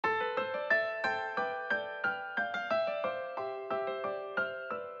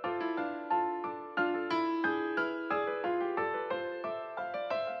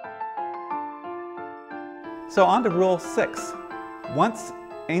So on to rule 6. Once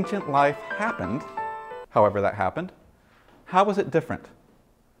ancient life happened, however that happened, how was it different?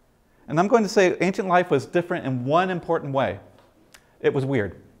 And I'm going to say ancient life was different in one important way. It was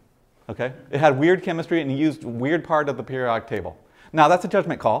weird. Okay? It had weird chemistry and used weird part of the periodic table. Now that's a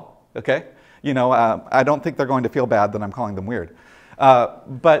judgment call. Okay? You know, I don't think they're going to feel bad that I'm calling them weird.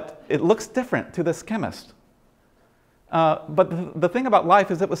 But it looks different to this chemist. But the thing about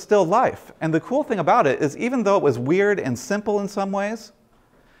life is it was still life. And the cool thing about it is even though it was weird and simple in some ways,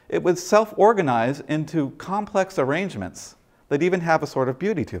 it would self-organize into complex arrangements that even have a sort of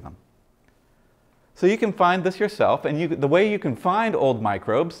beauty to them. So you can find this yourself, and the way you can find old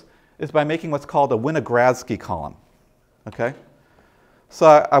microbes is by making what's called a Winogradsky column. Okay?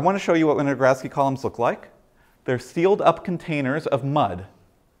 So I want to show you what Winogradsky columns look like. They're sealed up containers of mud.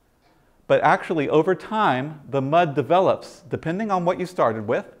 But actually, over time, the mud develops, depending on what you started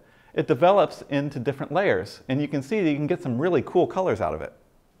with, it develops into different layers. And you can see that you can get some really cool colors out of it.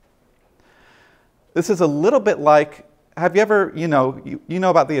 This is a little bit like, have you ever, you know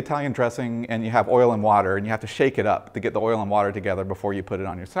about the Italian dressing and you have oil and water and you have to shake it up to get the oil and water together before you put it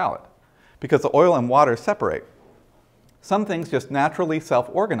on your salad. Because the oil and water separate. Some things just naturally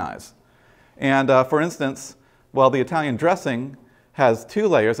self-organize. And for instance, while the Italian dressing has 2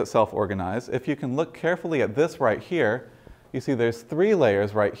 layers that self-organize, if you can look carefully at this right here, you see there's 3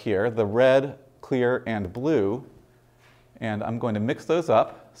 layers right here, the red, clear, and blue. And I'm going to mix those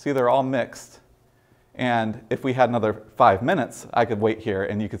up. See, they're all mixed. And if we had another 5 minutes, I could wait here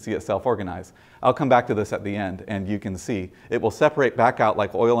and you could see it self-organize. I'll come back to this at the end and you can see it will separate back out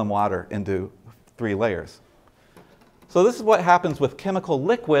like oil and water into 3 layers. So this is what happens with chemical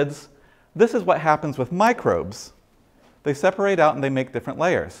liquids. This is what happens with microbes. They separate out and they make different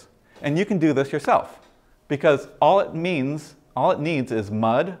layers. And you can do this yourself because all it needs is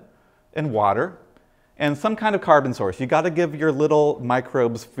mud and water and some kind of carbon source. You got to give your little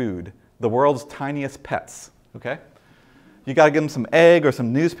microbes food. The world's tiniest pets, okay? You got to give them some egg or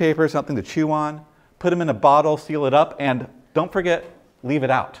some newspaper, something to chew on, put them in a bottle, seal it up, and don't forget, leave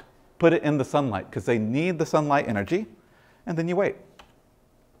it out. Put it in the sunlight because they need the sunlight energy, and then you wait.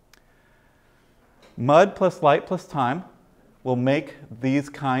 Mud plus light plus time will make these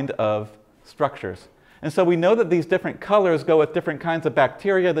kind of structures. And so we know that these different colors go with different kinds of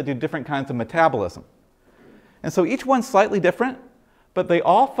bacteria that do different kinds of metabolism. And so each one's slightly different, but they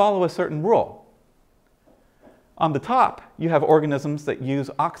all follow a certain rule. On the top, you have organisms that use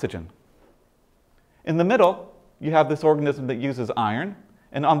oxygen. In the middle, you have this organism that uses iron.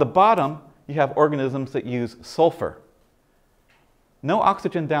 And on the bottom, you have organisms that use sulfur. No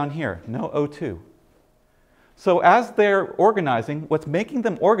oxygen down here, no O2. So as they're organizing, what's making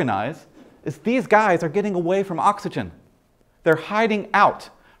them organize is these guys are getting away from oxygen. They're hiding out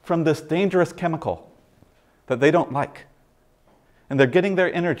from this dangerous chemical that they don't like. And they're getting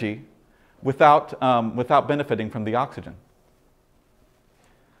their energy without benefiting from the oxygen.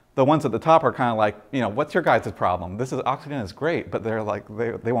 The ones at the top are kind of like, you know, what's your guys' problem? Oxygen is great, but they're like,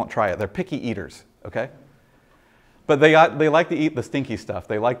 they won't try it. They're picky eaters, okay? But they like to eat the stinky stuff.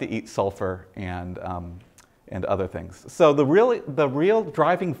 They like to eat sulfur and other things. So the real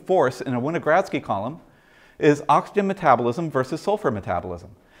driving force in a Winogradsky column is oxygen metabolism versus sulfur metabolism.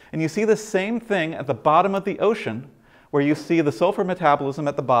 And you see the same thing at the bottom of the ocean where you see the sulfur metabolism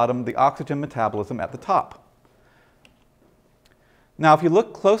at the bottom, the oxygen metabolism at the top. Now, if you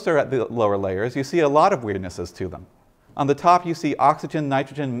look closer at the lower layers, you see a lot of weirdnesses to them. On the top, you see oxygen,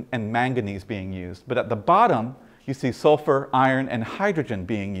 nitrogen, and manganese being used. But at the bottom, you see sulfur, iron, and hydrogen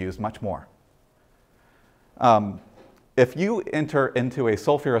being used much more. If you enter into a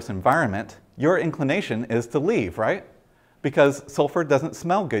sulfurous environment, your inclination is to leave, right? Because sulfur doesn't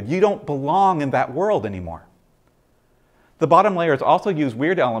smell good. You don't belong in that world anymore. The bottom layers also use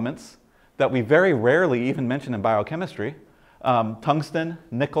weird elements that we very rarely even mention in biochemistry, tungsten,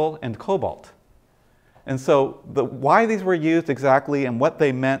 nickel, and cobalt. And so why these were used exactly and what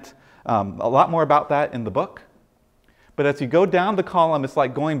they meant, a lot more about that in the book. But as you go down the column, it's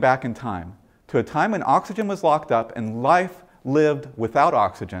like going back in time to a time when oxygen was locked up and life lived without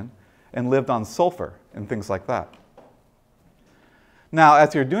oxygen and lived on sulfur and things like that. Now,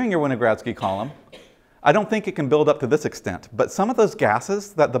 as you're doing your Winogradsky column, I don't think it can build up to this extent, but some of those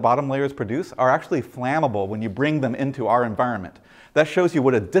gases that the bottom layers produce are actually flammable when you bring them into our environment. That shows you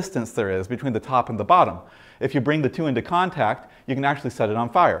what a distance there is between the top and the bottom. If you bring the 2 into contact, you can actually set it on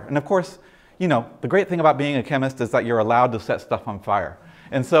fire. And of course, you know, the great thing about being a chemist is that you're allowed to set stuff on fire.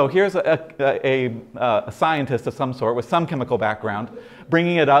 And so here's a scientist of some sort with some chemical background,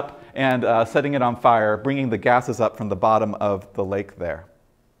 bringing it up and setting it on fire, bringing the gases up from the bottom of the lake there.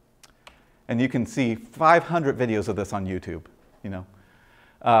 And you can see 500 videos of this on YouTube, you know.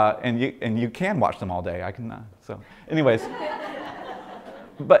 And you can watch them all day. I can, so anyways.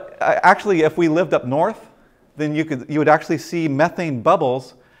 But actually, if we lived up north, then you would actually see methane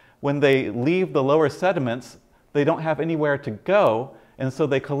bubbles. When they leave the lower sediments, they don't have anywhere to go, and so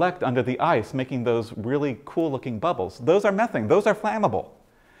they collect under the ice, making those really cool-looking bubbles. Those are methane. Those are flammable.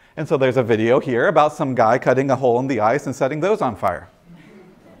 And so there's a video here about some guy cutting a hole in the ice and setting those on fire.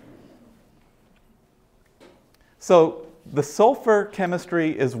 So the sulfur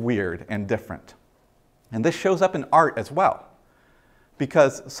chemistry is weird and different. And this shows up in art as well,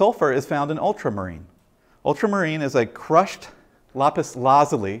 because sulfur is found in ultramarine. Ultramarine is a crushed lapis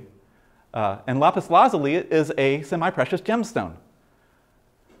lazuli, and lapis lazuli is a semi-precious gemstone.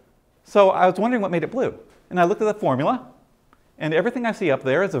 So I was wondering what made it blue. And I looked at the formula, and everything I see up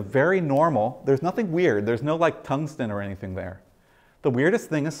there is a very normal, there's nothing weird, there's no like tungsten or anything there. The weirdest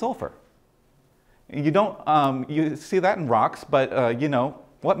thing is sulfur. You don't, you see that in rocks, but you know,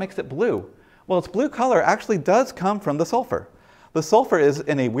 what makes it blue? Well, its blue color actually does come from the sulfur. The sulfur is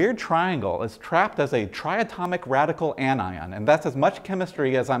in a weird triangle. It's trapped as a triatomic radical anion, and that's as much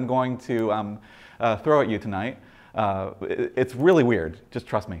chemistry as I'm going to throw at you tonight. It's really weird, just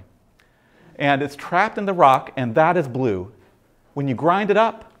trust me. And it's trapped in the rock, and that is blue. When you grind it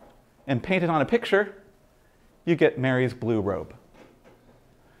up and paint it on a picture, you get Mary's blue robe.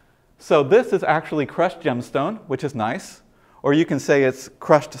 So this is actually crushed gemstone, which is nice. Or you can say it's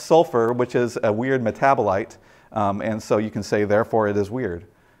crushed sulfur, which is a weird metabolite. And so you can say, therefore, it is weird.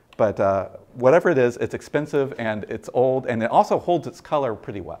 But whatever it is, it's expensive and it's old, and it also holds its color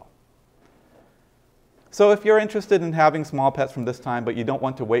pretty well. So if you're interested in having small pets from this time, but you don't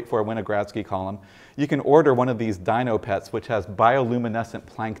want to wait for a Winogradsky column, you can order one of these dino pets, which has bioluminescent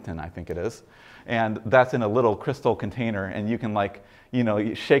plankton, I think it is. And that's in a little crystal container, and you can, like, you know,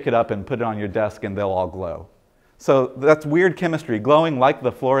 you shake it up and put it on your desk, and they'll all glow. So that's weird chemistry, glowing like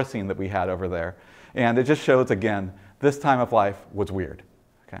the fluorescein that we had over there. And it just shows, again, this time of life was weird.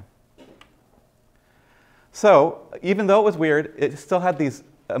 Okay. So even though it was weird, it still had these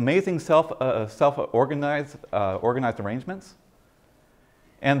amazing self-organized arrangements.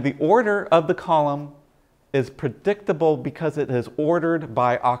 And the order of the column is predictable because it is ordered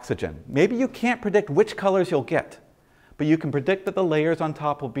by oxygen. Maybe you can't predict which colors you'll get, but you can predict that the layers on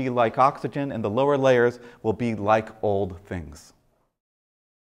top will be like oxygen and the lower layers will be like old things.